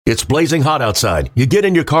It's blazing hot outside. You get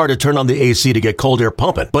in your car to turn on the AC to get cold air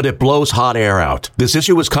pumping, but it blows hot air out. This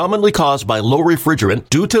issue is commonly caused by low refrigerant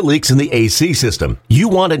due to leaks in the AC system. You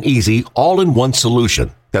want an easy, all-in-one solution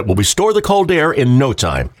that will restore the cold air in no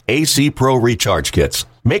time. AC Pro Recharge Kits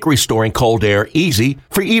make restoring cold air easy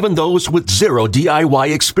for even those with zero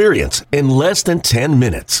DIY experience in less than 10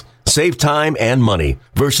 minutes. Save time and money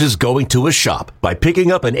versus going to a shop by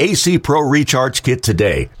picking up an AC Pro Recharge Kit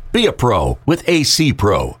today. Be a pro with AC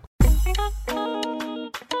Pro.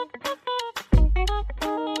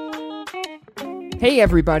 Hey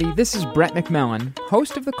everybody, this is Brett McMillan,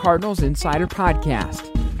 host of the Cardinals Insider Podcast.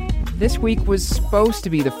 This week was supposed to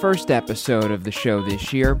be the first episode of the show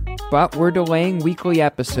this year, but we're delaying weekly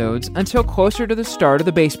episodes until closer to the start of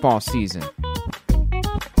the baseball season.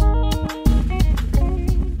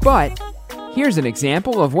 But here's an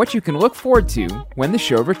example of what you can look forward to when the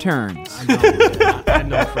show returns. I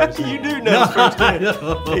know firsthand. You do know firsthand.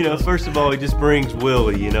 You know, first of all, he just brings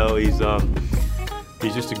Willie. You know, he's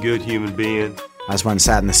just a good human being. I just went and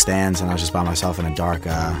sat in the stands, and I was just by myself in a dark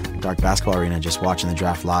basketball arena, just watching the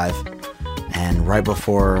draft live. And right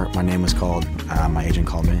before my name was called, my agent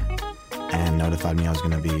called me and notified me I was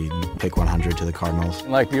going to be pick 100 to the Cardinals.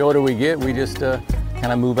 Like the older we get, we just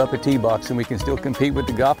kind of move up a tee box, and we can still compete with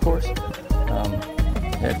the golf course. We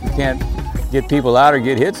can't get people out or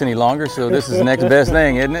get hits any longer, so this is the next best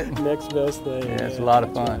thing, isn't it? Next best thing. Yeah, it's a lot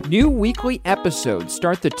of fun. New weekly episodes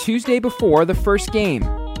start the Tuesday before the first game.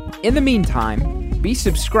 In the meantime, be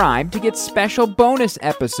subscribed to get special bonus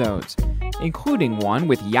episodes, including one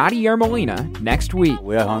with Yadi Yermolina next week.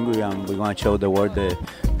 We're hungry, and we're going to show the world that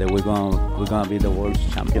we're going to be the world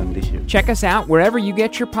champion this year. Check us out wherever you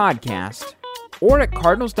get your podcast or at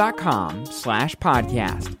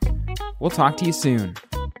cardinals.com/podcast. We'll talk to you soon.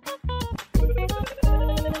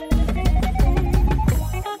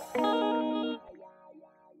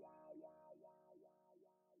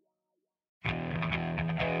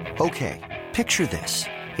 Okay, picture this.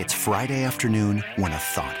 It's Friday afternoon when a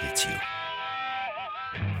thought hits you.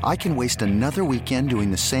 I can waste another weekend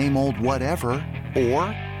doing the same old whatever, or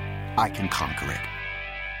I can conquer it.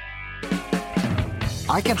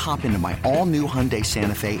 I can hop into my all-new Hyundai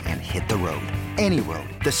Santa Fe and hit the road. Any road.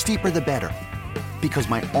 The steeper, the better. Because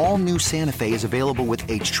my all-new Santa Fe is available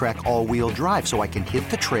with H-Track all-wheel drive, so I can hit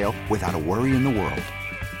the trail without a worry in the world.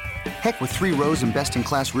 Heck, with 3 rows and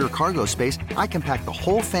best-in-class rear cargo space, I can pack the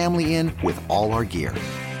whole family in with all our gear.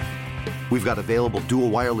 We've got available dual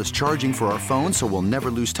wireless charging for our phones, so we'll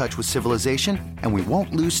never lose touch with civilization, and we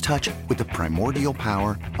won't lose touch with the primordial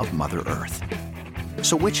power of Mother Earth.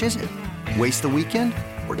 So which is it? Waste the weekend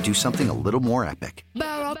or do something a little more epic?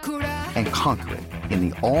 And conquer it in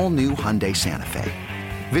the all-new Hyundai Santa Fe.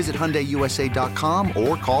 Visit HyundaiUSA.com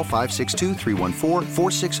or call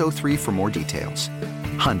 562-314-4603 for more details.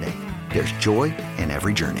 Hyundai, there's joy in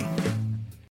every journey.